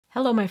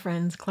Hello my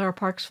friends, Clara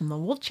Parks from the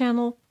Wool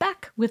Channel,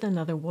 back with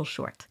another wool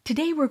short.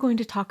 Today we're going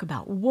to talk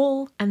about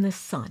wool and the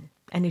sun.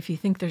 And if you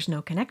think there's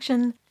no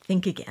connection,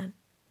 think again.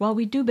 While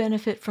we do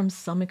benefit from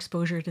some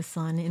exposure to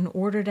sun in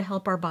order to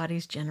help our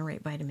bodies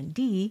generate vitamin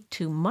D,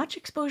 too much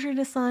exposure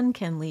to sun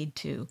can lead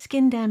to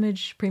skin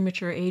damage,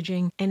 premature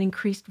aging, and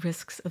increased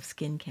risks of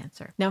skin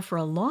cancer. Now, for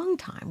a long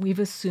time, we've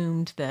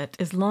assumed that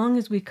as long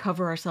as we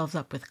cover ourselves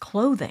up with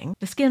clothing,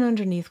 the skin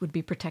underneath would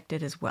be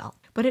protected as well.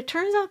 But it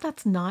turns out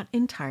that's not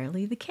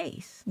entirely the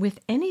case. With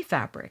any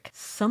fabric,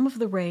 some of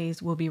the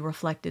rays will be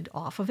reflected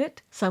off of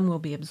it, some will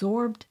be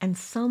absorbed, and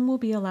some will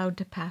be allowed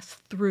to pass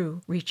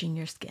through, reaching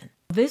your skin.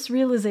 This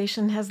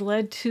realization has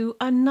led to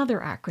another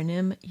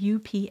acronym,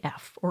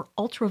 UPF, or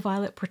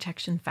Ultraviolet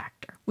Protection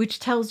Factor, which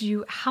tells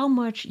you how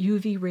much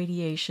UV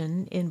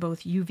radiation in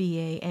both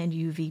UVA and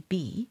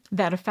UVB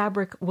that a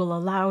fabric will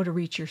allow to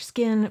reach your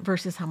skin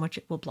versus how much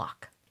it will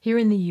block. Here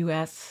in the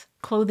US,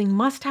 clothing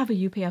must have a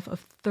UPF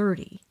of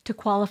 30 to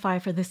qualify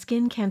for the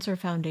Skin Cancer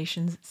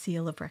Foundation's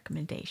seal of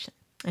recommendation.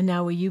 And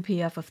now a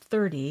UPF of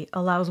 30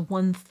 allows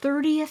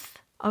 1/30th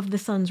of the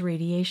sun's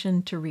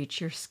radiation to reach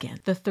your skin.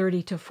 The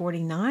 30 to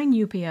 49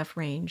 UPF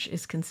range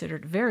is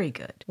considered very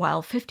good,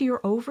 while 50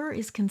 or over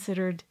is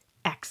considered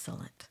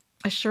excellent.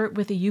 A shirt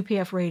with a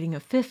UPF rating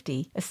of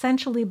 50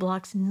 essentially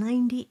blocks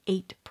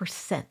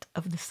 98%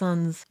 of the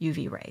sun's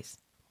UV rays.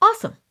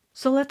 Awesome!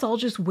 So let's all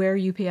just wear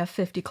UPF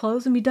 50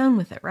 clothes and be done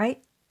with it,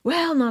 right?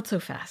 Well, not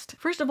so fast.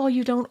 First of all,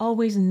 you don't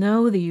always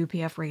know the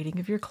UPF rating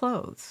of your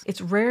clothes.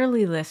 It's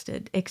rarely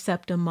listed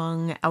except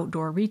among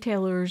outdoor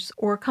retailers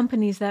or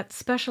companies that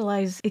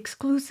specialize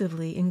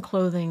exclusively in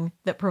clothing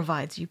that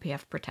provides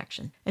UPF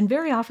protection. And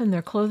very often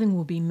their clothing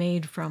will be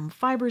made from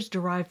fibers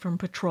derived from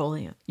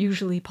petroleum,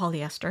 usually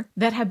polyester,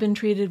 that have been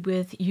treated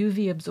with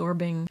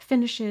UV-absorbing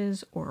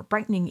finishes or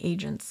brightening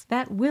agents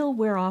that will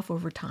wear off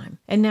over time.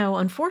 And now,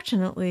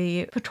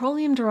 unfortunately,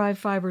 petroleum-derived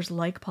fibers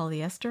like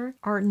polyester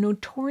are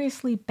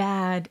notoriously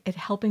bad at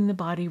helping the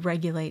body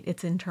regulate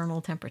its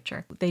internal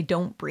temperature. They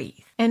don't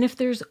breathe. And if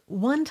there's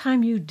one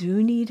time you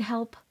do need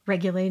help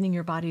regulating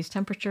your body's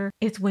temperature,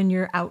 it's when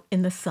you're out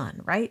in the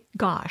sun, right?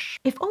 Gosh,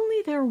 if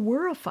only there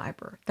were a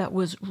fiber that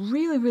was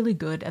really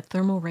good at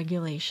thermal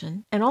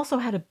regulation and also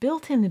had a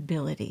built-in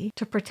ability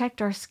to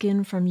protect our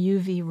skin from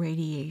UV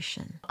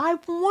radiation. I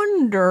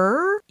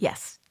wonder,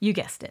 yes, you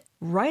guessed it.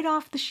 Right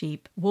off the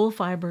sheep, wool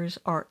fibers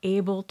are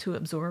able to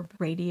absorb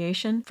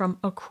radiation from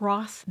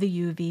across the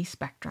UV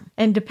spectrum.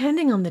 And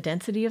depending on the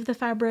density of the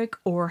fabric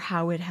or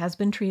how it has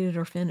been treated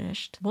or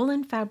finished,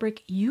 woolen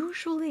fabric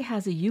usually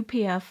has a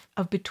UPF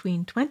of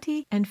between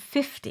 20 and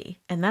 50,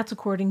 and that's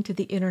according to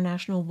the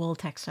International Wool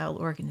Textile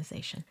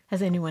Organization.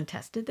 Has anyone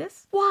tested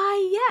this?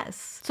 Why,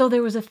 yes! So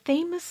there was a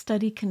famous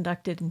study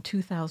conducted in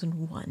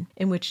 2001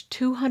 in which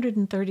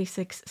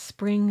 236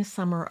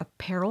 spring-summer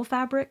apparel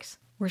fabrics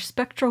were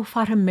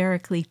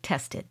spectrophotometrically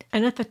tested.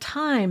 And at the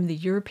time, the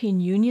European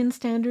Union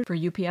standard for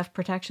UPF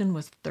protection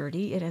was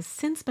 30. It has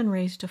since been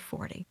raised to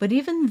 40. But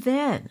even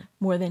then,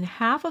 more than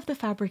half of the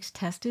fabrics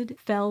tested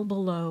fell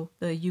below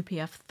the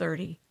UPF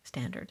 30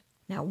 standard.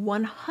 Now,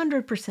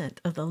 100%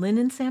 of the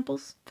linen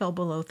samples fell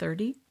below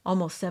 30.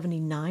 Almost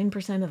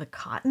 79% of the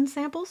cotton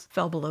samples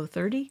fell below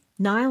 30.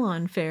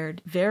 Nylon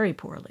fared very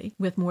poorly,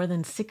 with more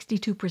than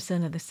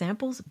 62% of the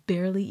samples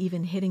barely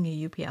even hitting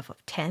a UPF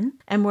of 10.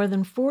 And more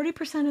than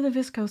 40% of the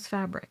viscose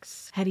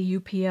fabrics had a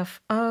UPF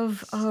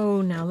of,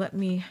 now let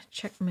me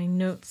check my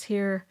notes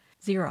here,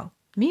 0.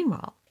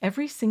 Meanwhile,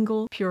 every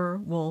single pure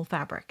wool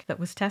fabric that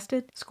was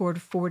tested scored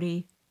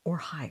 40 or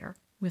higher,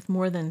 with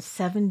more than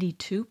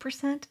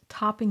 72%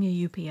 topping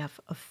a UPF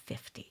of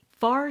 50,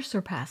 far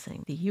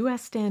surpassing the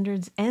US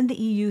standards and the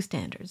EU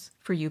standards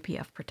for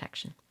UPF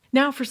protection.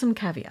 Now for some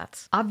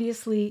caveats.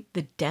 Obviously,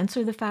 the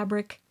denser the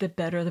fabric, the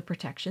better the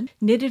protection.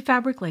 Knitted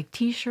fabric like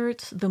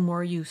t-shirts, the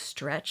more you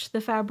stretch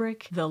the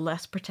fabric, the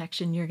less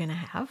protection you're gonna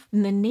have.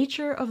 And the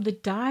nature of the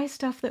dye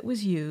stuff that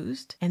was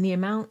used and the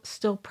amount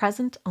still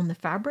present on the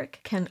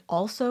fabric can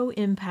also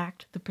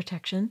impact the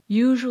protection,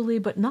 usually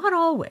but not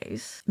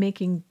always,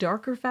 making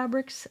darker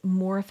fabrics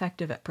more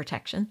effective at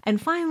protection. And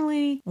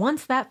finally,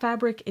 once that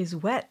fabric is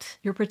wet,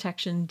 your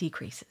protection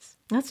decreases.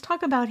 Let's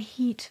talk about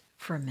heat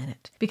for a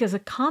minute, because a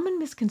common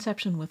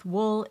misconception with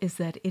wool is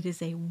that it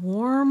is a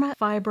warm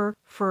fiber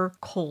for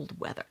cold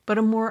weather. But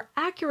a more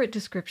accurate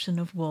description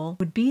of wool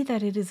would be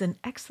that it is an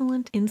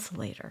excellent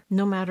insulator,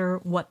 no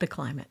matter what the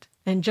climate.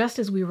 And just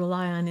as we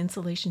rely on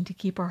insulation to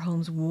keep our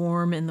homes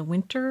warm in the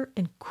winter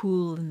and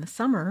cool in the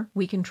summer,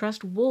 we can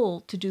trust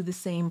wool to do the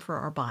same for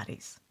our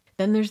bodies.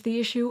 Then there's the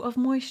issue of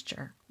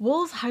moisture.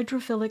 Wool's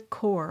hydrophilic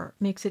core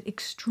makes it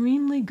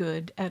extremely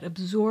good at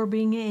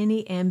absorbing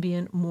any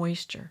ambient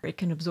moisture. It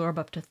can absorb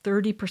up to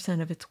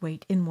 30% of its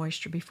weight in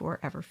moisture before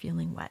ever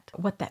feeling wet.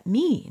 What that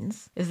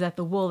means is that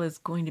the wool is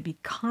going to be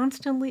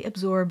constantly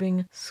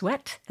absorbing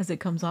sweat as it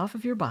comes off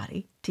of your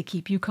body to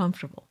keep you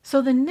comfortable.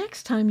 So the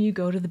next time you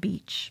go to the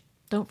beach,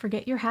 don't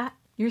forget your hat,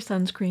 your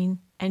sunscreen,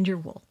 and your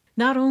wool.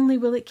 Not only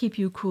will it keep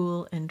you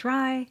cool and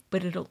dry,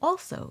 but it'll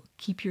also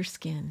keep your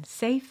skin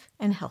safe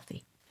and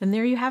healthy. And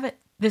there you have it.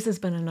 This has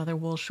been another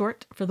Wool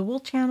Short for the Wool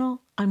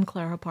Channel. I'm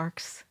Clara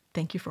Parks.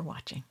 Thank you for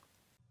watching.